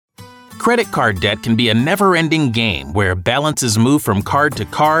Credit card debt can be a never-ending game where balances move from card to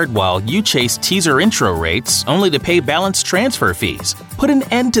card while you chase teaser intro rates only to pay balance transfer fees. Put an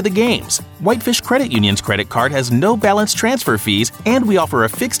end to the games. Whitefish Credit Union's credit card has no balance transfer fees, and we offer a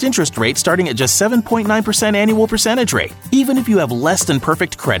fixed interest rate starting at just 7.9% annual percentage rate. Even if you have less than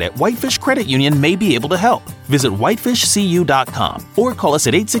perfect credit, Whitefish Credit Union may be able to help. Visit whitefishcu.com or call us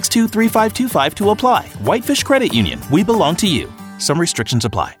at 862-3525 to apply. Whitefish Credit Union. We belong to you. Some restrictions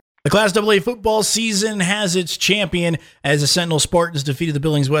apply. The Class AA football season has its champion as the Sentinel Spartans defeated the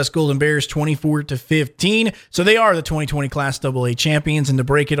Billings West Golden Bears 24-15. So they are the 2020 Class AA champions. And to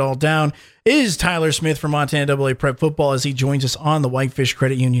break it all down is Tyler Smith from Montana AA Prep Football as he joins us on the Whitefish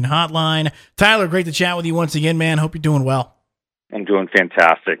Credit Union Hotline. Tyler, great to chat with you once again, man. Hope you're doing well. I'm doing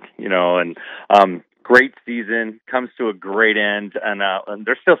fantastic, and great season comes to a great end, and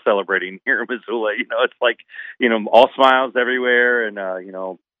they're still celebrating here in Missoula. It's like, all smiles everywhere,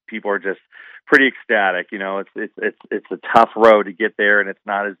 and people are just pretty ecstatic. It's a tough road to get there, and it's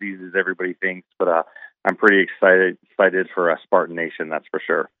not as easy as everybody thinks. But I'm pretty excited for Spartan Nation, that's for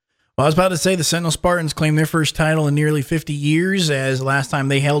sure. Well, I was about to say the Sentinel Spartans claimed their first title in nearly 50 years, as the last time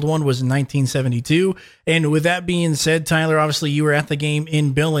they held one was in 1972. And with that being said, Tyler, obviously you were at the game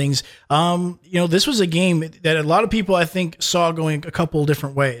in Billings. This was a game that a lot of people, I think, saw going a couple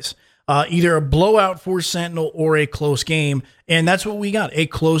different ways. Either a blowout for Sentinel or a close game. And that's what we got, a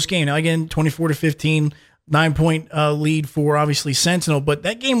close game. Now, again, 24-15, 9-point lead for, obviously, Sentinel. But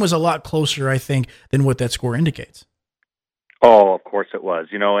that game was a lot closer, I think, than what that score indicates. Oh, of course it was.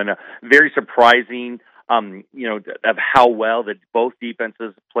 And very surprising, of how well that both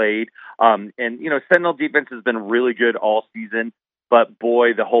defenses played. Sentinel defense has been really good all season. But,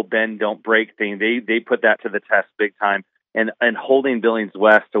 boy, the whole bend, don't break thing, they put that to the test big time. And holding Billings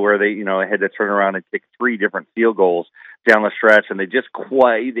West to where they, had to turn around and kick 3 different field goals down the stretch. And they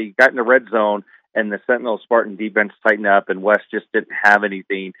got in the red zone, and the Sentinel Spartan defense tightened up, and West just didn't have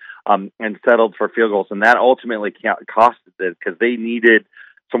anything and settled for field goals. And that ultimately costed it because they needed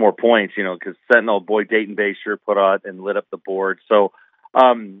some more points, because Sentinel, boy, Dayton Bay sure put out and lit up the board. So,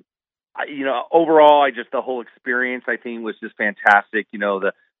 overall, the whole experience, I think, was just fantastic.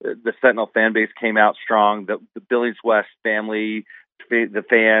 The Sentinel fan base came out strong. The Billings West family, the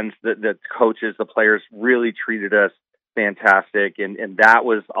fans, the coaches, the players really treated us fantastic, and that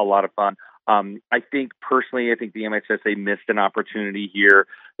was a lot of fun. I think the MHSA missed an opportunity here.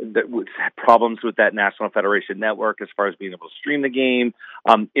 That had problems with that National Federation Network as far as being able to stream the game.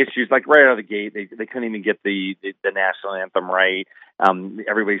 Issues like right out of the gate, they couldn't even get the national anthem right.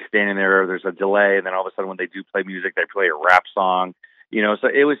 Everybody's standing there. There's a delay, and then all of a sudden, when they do play music, they play a rap song. So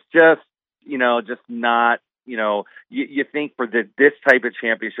it was just not. You think for this type of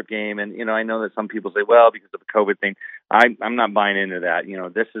championship game, and I know that some people say, well, because of the COVID thing, I'm not buying into that.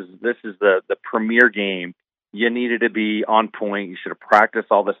 This is the premier game. You needed to be on point. You should have practiced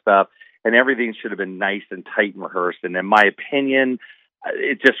all the stuff, and everything should have been nice and tight and rehearsed. And in my opinion,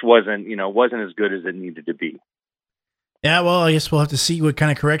 it just wasn't as good as it needed to be. Yeah, well, I guess we'll have to see what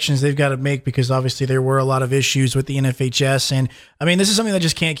kind of corrections they've got to make because obviously there were a lot of issues with the NFHS. And, this is something that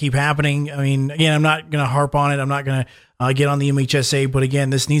just can't keep happening. Again, I'm not going to harp on it. I'm not going to get on the MHSA. But,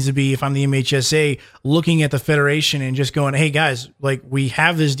 again, this needs to be, if I'm the MHSA, looking at the federation and just going, hey, guys, we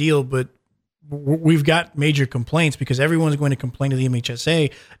have this deal, but we've got major complaints because everyone's going to complain to the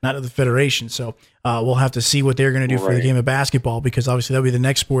MHSA, not to the federation. So we'll have to see what they're going to do for the game of basketball because obviously that'll be the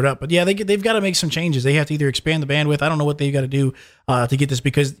next sport up. But yeah, they've got to make some changes. They have to either expand the bandwidth. I don't know what they've got to do to get this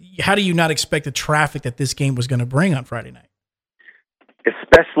because how do you not expect the traffic that this game was going to bring on Friday night?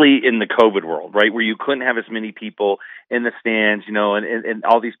 Especially in the COVID world, right, where you couldn't have as many people in the stands, and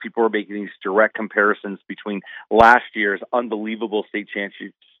all these people were making these direct comparisons between last year's unbelievable state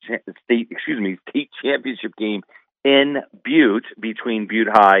championship game in Butte between Butte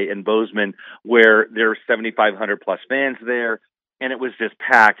High and Bozeman, where there were 7,500 plus fans there, and it was just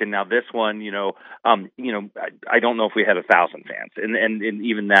packed. And now this one, I don't know if we had 1,000 fans, and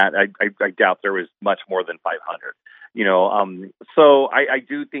even that, I doubt there was much more than 500. So I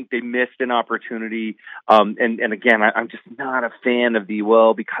do think they missed an opportunity. And again, I'm just not a fan of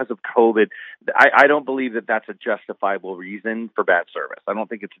because of COVID, I don't believe that that's a justifiable reason for bad service. I don't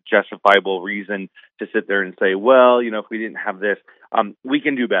think it's a justifiable reason to sit there and say, well, if we didn't have this, we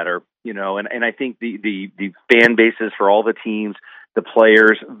can do better, and I think the fan bases for all the teams, the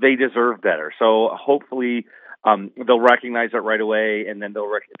players, they deserve better. So hopefully, they'll recognize it right away, and then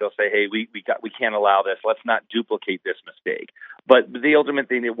they'll say, "Hey, we can't allow this. Let's not duplicate this mistake." But the ultimate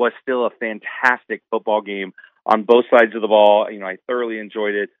thing, it was still a fantastic football game on both sides of the ball. I thoroughly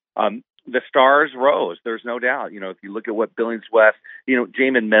enjoyed it. the stars rose. There's no doubt. If you look at what Billings West,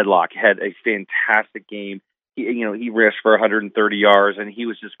 Jamin Medlock had a fantastic game. He rushed for 130 yards, and he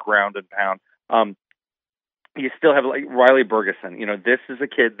was just ground and pound. You still have like Riley Bergeson. This is a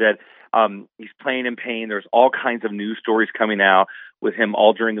kid that he's playing in pain. There's all kinds of news stories coming out with him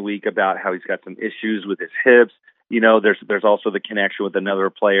all during the week about how he's got some issues with his hips. There's also the connection with another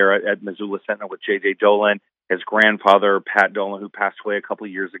player at Missoula Sentinel with J.J. Dolan. His grandfather, Pat Dolan, who passed away a couple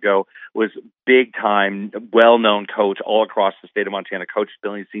of years ago, was big-time, well-known coach all across the state of Montana, coached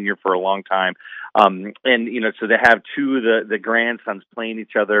Billings Senior for a long time. So they have two of the grandsons playing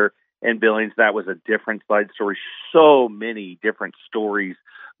each other in Billings. That was a different side story. So many different stories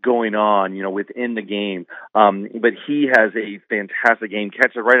going on, within the game. But he has a fantastic game.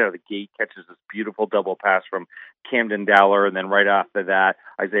 Catches right out of the gate, catches this beautiful double pass from Camden Dowler, and then right after that,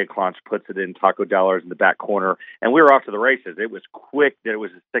 Isaiah Clonch puts it in. Taco Dowler's in the back corner, and we were off to the races. It was quick that it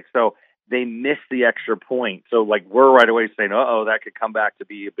was a 6-0. They missed the extra point. So, we're right away saying, that could come back to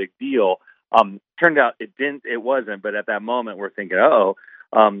be a big deal. Turned out it wasn't, but at that moment, we're thinking,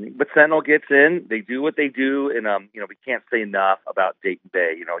 but Sentinel gets in. They do what they do, and we can't say enough about Dayton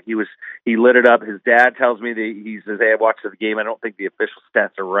Bay. He lit it up. His dad tells me that he says, "Hey, I watched the game. I don't think the official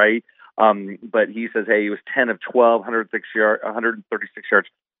stats are right, but he says, hey, he was 10 of 12, 136 yards,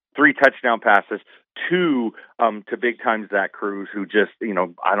 3 touchdown passes, 2 to big time Zach Cruz, who just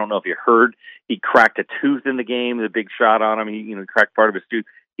I don't know if you heard, he cracked a tooth in the game. The big shot on him. He cracked part of his tooth."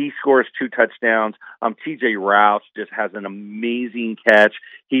 He scores 2 touchdowns. TJ Rouse just has an amazing catch.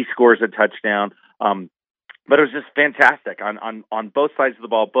 He scores a touchdown. But it was just fantastic on both sides of the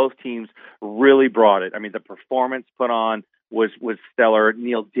ball. Both teams really brought it. The performance put on was stellar.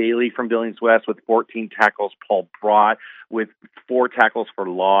 Neil Daly from Billings West with 14 tackles. Paul Brott with 4 tackles for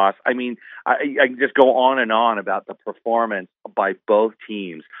loss. I can just go on and on about the performance by both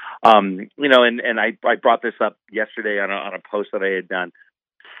teams. And I brought this up yesterday on a post that I had done.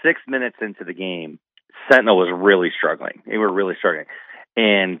 6 minutes into the game, Sentinel was really struggling. They were really struggling.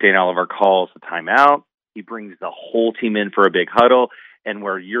 And Dane Oliver calls the timeout. He brings the whole team in for a big huddle. And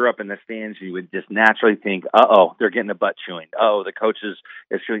where you're up in the stands, you would just naturally think, they're getting a butt chewing. The coach is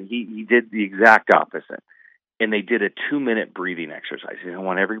chewing. He did the exact opposite. And they did a 2-minute breathing exercise. I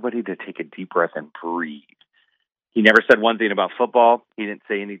want everybody to take a deep breath and breathe. He never said one thing about football. He didn't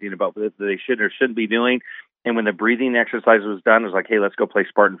say anything about what they should or shouldn't be doing. And when the breathing exercise was done, it was like, hey, let's go play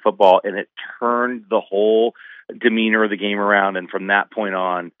Spartan football. And it turned the whole demeanor of the game around. And from that point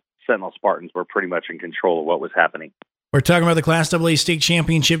on, Sentinel Spartans were pretty much in control of what was happening. We're talking about the Class AA state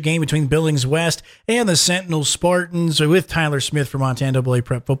championship game between Billings West and the Sentinel Spartans with Tyler Smith from Montana AA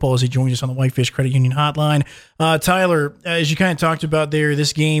Prep Football as he joins us on the Whitefish Credit Union Hotline. Tyler, as you kind of talked about there,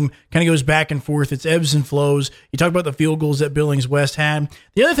 this game kind of goes back and forth. It's ebbs and flows. You talked about the field goals that Billings West had.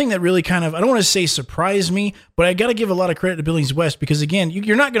 The other thing that really kind of, I don't want to say surprised me, but I got to give a lot of credit to Billings West because, again,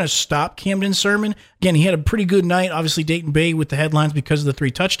 you're not going to stop Camden Sermon. Again, he had a pretty good night. Obviously, Dayton Bay with the headlines because of the 3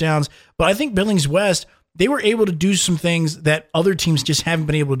 touchdowns. But I think Billings West, they were able to do some things that other teams just haven't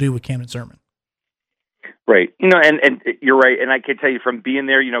been able to do with Camden Sermon. Right. And you're right. And I can tell you from being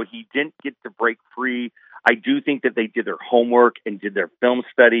there, he didn't get to break free. I do think that they did their homework and did their film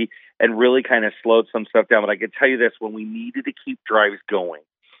study and really kind of slowed some stuff down. But I can tell you this, when we needed to keep drives going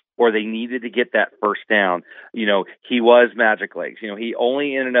or they needed to get that first down, he was Magic Legs. He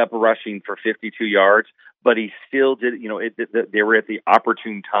only ended up rushing for 52 yards, but he still did, they were at the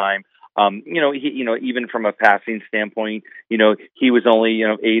opportune time. Even from a passing standpoint, he was only,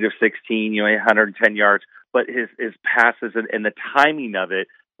 8 of 16, 110 yards, but his passes and the timing of it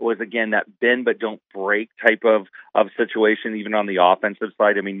was, again, that bend but don't break type of situation, even on the offensive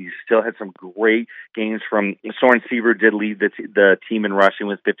side. You still had some great games from Soren Seaver did lead the team in rushing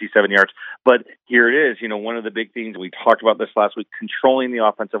with 57 yards, but here it is, one of the big things, we talked about this last week, controlling the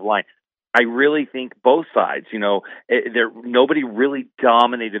offensive line. I really think both sides, nobody really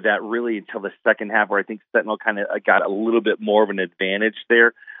dominated that really until the second half, where I think Sentinel kind of got a little bit more of an advantage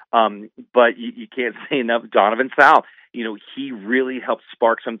there. But you can't say enough. Donovan South, he really helped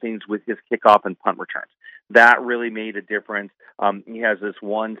spark some things with his kickoff and punt returns. That really made a difference. He has this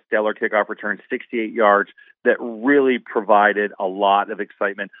one stellar kickoff return, 68 yards, that really provided a lot of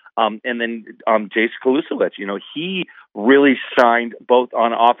excitement. And then Jace Kalusowicz, he really shined both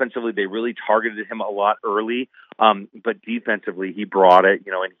on offensively. They really targeted him a lot early, but defensively he brought it,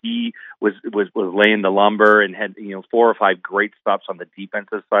 and he was laying the lumber and had, 4 or 5 great stops on the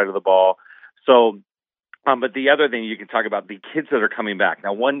defensive side of the ball. So, but the other thing you can talk about, the kids that are coming back.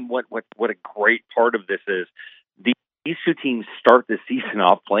 Now, what a great part of this is these two teams start the season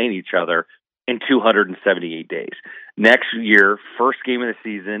off playing each other in 278 days. Next year, first game of the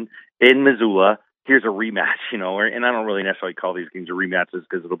season in Missoula. Here's a rematch, and I don't really necessarily call these games rematches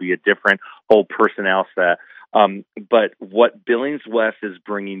because it'll be a different whole personnel set. But what Billings West is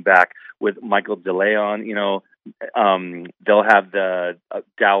bringing back with Michael DeLeon, they'll have the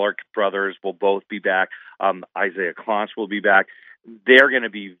Dallard brothers will both be back. Isaiah Clonch will be back. They're going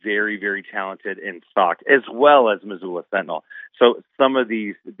to be very, very talented and stocked, as well as Missoula Sentinel. So some of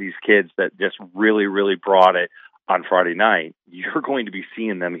these kids that just really, really brought it on Friday night, you're going to be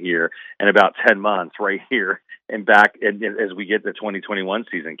seeing them here in about 10 months right here and back as we get the 2021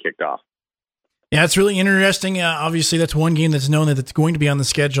 season kicked off. Yeah, it's really interesting. Obviously, that's one game that's known that it's going to be on the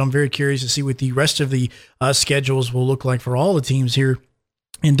schedule. I'm very curious to see what the rest of the schedules will look like for all the teams here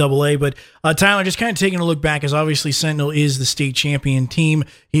in AA. But Tyler, just kind of taking a look back, as obviously Sentinel is the state champion team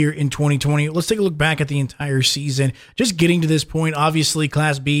here in 2020. Let's take a look back at the entire season. Just getting to this point, obviously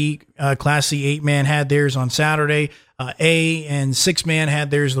Class B, Class C 8-man had theirs on Saturday. A and 6-man had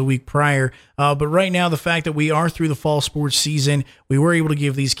theirs the week prior. But right now, the fact that we are through the fall sports season, we were able to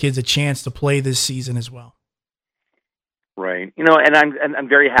give these kids a chance to play this season as well. Right. And I'm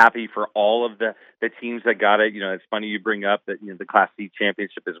very happy for all of the teams that got it. It's funny you bring up that, the Class C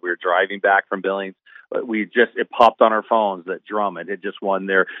championship as we were driving back from Billings. But it popped on our phones that Drummond had just won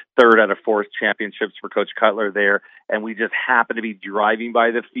their 3rd out of 4th championships for Coach Cutler there. And we just happened to be driving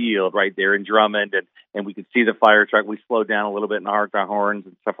by the field right there in Drummond, and we could see the fire truck. We slowed down a little bit and honked our horns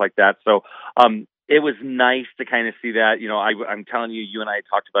and stuff like that. So, it was nice to kind of see that. I'm telling you, you and I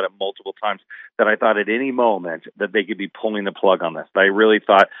talked about it multiple times, that I thought at any moment that they could be pulling the plug on this. But I really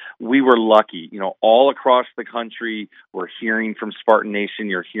thought we were lucky. All across the country, we're hearing from Spartan Nation.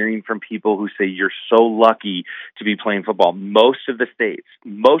 You're hearing from people who say you're so lucky to be playing football. Most of the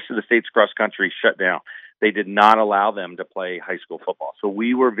states across country shut down. They did not allow them to play high school football. So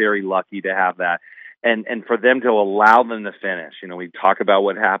we were very lucky to have that. And for them to allow them to finish, we talk about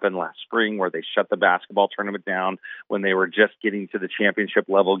what happened last spring where they shut the basketball tournament down when they were just getting to the championship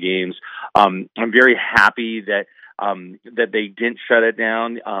level games. I'm very happy that they didn't shut it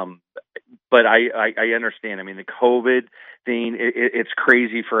down. But I understand. The COVID thing, it's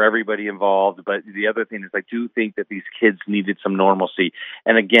crazy for everybody involved. But the other thing is I do think that these kids needed some normalcy.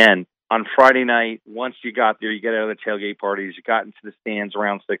 And again, on Friday night, once you got there, you get out of the tailgate parties, you got into the stands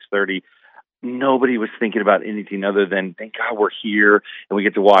around 6:30. Nobody was thinking about anything other than, thank God we're here and we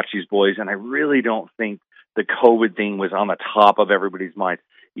get to watch these boys. And I really don't think the COVID thing was on the top of everybody's mind.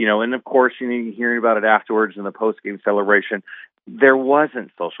 And of course, hearing about it afterwards in the post-game celebration, there wasn't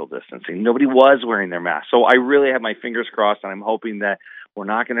social distancing. Nobody was wearing their mask. So I really have my fingers crossed, and I'm hoping that we're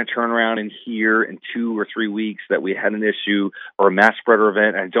not going to turn around and hear in 2 or 3 weeks that we had an issue or a mass spreader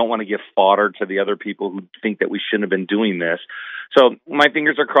event. I don't want to give fodder to the other people who think that we shouldn't have been doing this. So my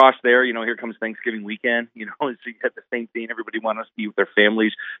fingers are crossed there. Here comes Thanksgiving weekend. So you get the same thing. Everybody wants to be with their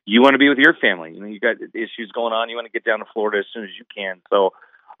families. You want to be with your family. You got issues going on. You want to get down to Florida as soon as you can. So,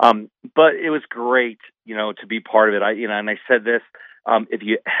 but it was great, to be part of it. And I said this, if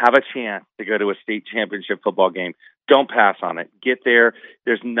you have a chance to go to a state championship football game, don't pass on it. Get there.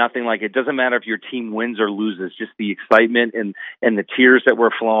 There's nothing like it. Doesn't matter if your team wins or loses, just the excitement and the tears that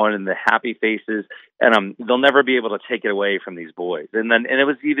were flowing and the happy faces. And they'll never be able to take it away from these boys. And it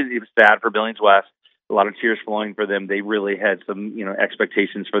was sad for Billings West. A lot of tears flowing for them. They really had some,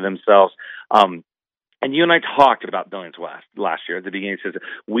 expectations for themselves. And you and I talked about Billings West last year at the beginning of the season.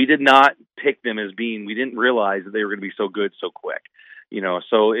 We did not pick them as we didn't realize that they were going to be so good so quick.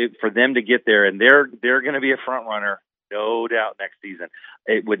 So for them to get there, and they're going to be a front runner, no doubt, next season.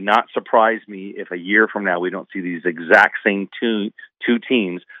 It would not surprise me if a year from now we don't see these exact same two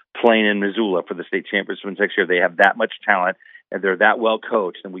teams playing in Missoula for the state championship next year. They have that much talent, and they're that well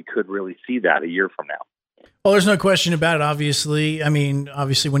coached, and we could really see that a year from now. Well, there's no question about it, obviously.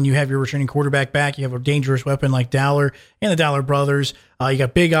 Obviously, when you have your returning quarterback back, you have a dangerous weapon like Dowler and the Dowler brothers. You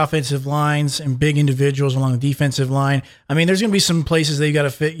got big offensive lines and big individuals along the defensive line. There's going to be some places they've got to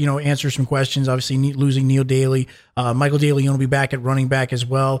fit, answer some questions. Obviously, losing Neil Daly. Michael Daly will be back at running back as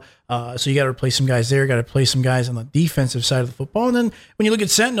well. So you got to replace some guys there. Got to play some guys on the defensive side of the football. And then when you look at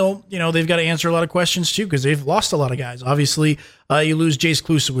Sentinel, they've got to answer a lot of questions too because they've lost a lot of guys. Obviously, you lose Jace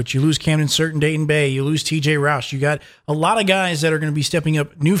Klusewicz, you lose Camden Certain, Dayton Bay, you lose TJ Roush. You got a lot of guys that are going to be stepping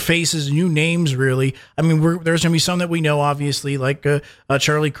up, new faces, new names, really. There's going to be some that we know, obviously, like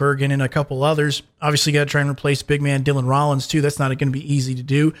Charlie Kurgan and a couple others. Obviously, got to try and replace big man Dylan Rollins, too. That's not going to be easy to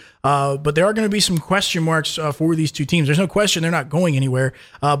do. But there are going to be some question marks for these two teams. There's no question they're not going anywhere.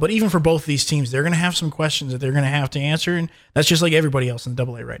 But even for both of these teams, they're going to have some questions that they're going to have to answer. And that's just like everybody else in the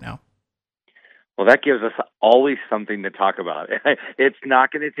AA right now. Well, that gives us always something to talk about. It's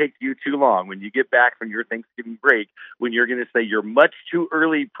not going to take you too long when you get back from your Thanksgiving break, when you're going to say your much too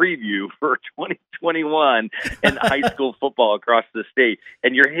early preview for 2021 and high school football across the state.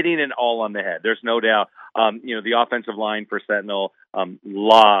 And you're hitting it all on the head. There's no doubt. The offensive line for Sentinel,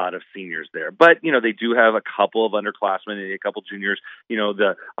 lot of seniors there. But, they do have a couple of underclassmen and a couple juniors.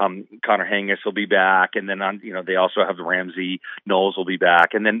 The Connor Hangis will be back. And then, they also have the Ramsey Knowles will be back.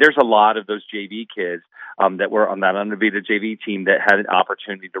 And then there's a lot of those JV kids that were on that undefeated JV team that had an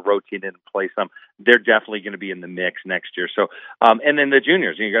opportunity to rotate in and play some. They're definitely going to be in the mix next year. So, and then the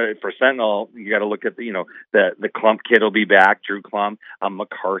juniors, for Sentinel, you got to look at the Klump kid will be back, Drew Klump,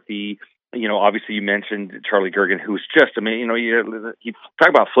 McCarthy. Obviously you mentioned Charlie Gergen, who's just, you talk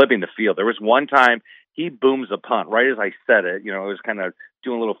about flipping the field. There was one time he booms a punt right as I said it. It was kind of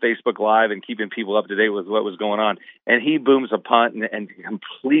doing a little Facebook Live and keeping people up to date with what was going on. And he booms a punt and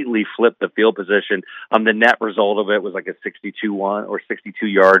completely flipped the field position. The net result of it was like a 62-1 or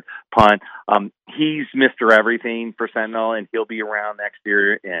 62-yard punt. He's Mr. Everything for Sentinel, and he'll be around next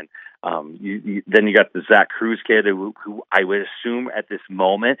year. And then you got the Zach Cruz kid, who I would assume at this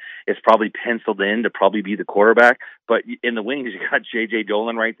moment is probably penciled in to probably be the quarterback. But in the wings, you got J.J.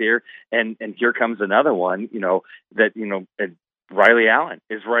 Dolan right there. And here comes another one, Riley Allen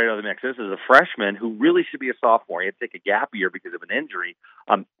is right out of the mix. This is a freshman who really should be a sophomore. He had to take a gap year because of an injury.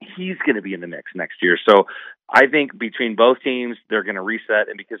 He's going to be in the mix next year. So I think between both teams, they're going to reset.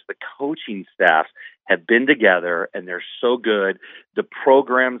 And because the coaching staffs have been together and they're so good, the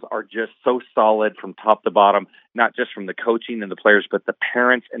programs are just so solid from top to bottom, not just from the coaching and the players, but the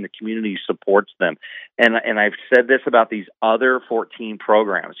parents and the community supports them. And I've said this about these other 14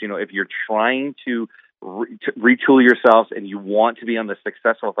 programs. If you're trying to retool yourselves and you want to be on the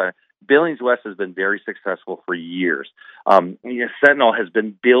successful side, Billings West has been very successful for years. Sentinel has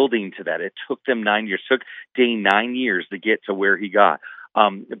been building to that. It took them 9 years. It took Dane 9 years to get to where he got.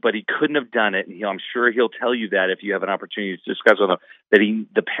 But he couldn't have done it. And I'm sure he'll tell you that if you have an opportunity to discuss with him, that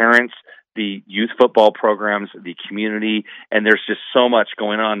the parents, the youth football programs, the community, and there's just so much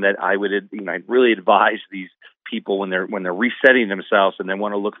going on that I'd really advise these people when they're resetting themselves and they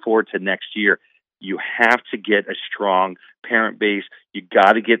want to look forward to next year. You have to get a strong parent base. You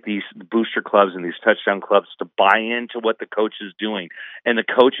got to get these booster clubs and these touchdown clubs to buy into what the coach is doing. And the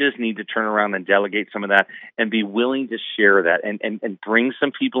coaches need to turn around and delegate some of that and be willing to share that and bring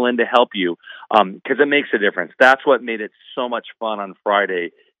some people in to help you because it makes a difference. That's what made it so much fun on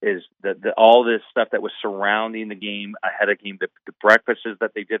Friday is all this stuff that was surrounding the game, ahead of game, the breakfasts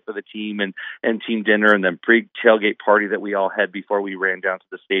that they did for the team and team dinner and the big tailgate party that we all had before we ran down to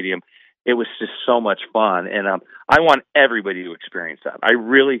the stadium. It was just so much fun, and I want everybody to experience that. I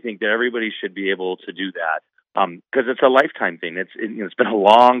really think that everybody should be able to do that because it's a lifetime thing. It's been a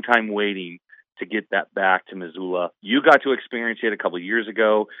long time waiting to get that back to Missoula. You got to experience it a couple of years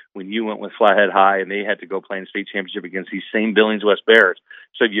ago when you went with Flathead High, and they had to go play in state championship against these same Billings West Bears.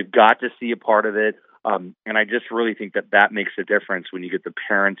 So you've got to see a part of it, and I just really think that makes a difference when you get the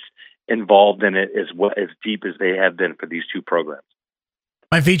parents involved in it as deep as they have been for these two programs.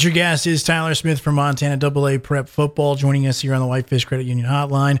 My featured guest is Tyler Smith from Montana AA Prep Football, joining us here on the Whitefish Credit Union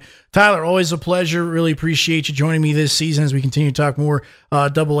Hotline. Tyler, always a pleasure. Really appreciate you joining me this season as we continue to talk more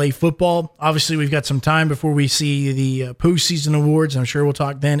AA football. Obviously, we've got some time before we see the postseason awards. I'm sure we'll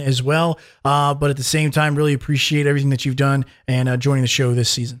talk then as well. But at the same time, really appreciate everything that you've done and joining the show this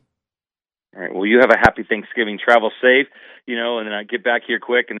season. All right. Well, you have a happy Thanksgiving. Travel safe, and then get back here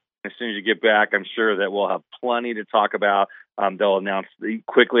quick. And as soon as you get back, I'm sure that we'll have plenty to talk about. They'll announce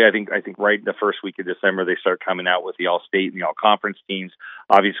quickly. I think right the first week of December they start coming out with the All-State and the All-Conference teams.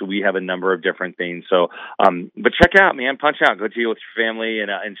 Obviously, we have a number of different things. So, but check out, man, punch out, go deal with your family,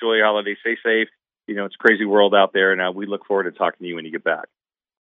 and enjoy your holiday. Stay safe. It's a crazy world out there, and we look forward to talking to you when you get back.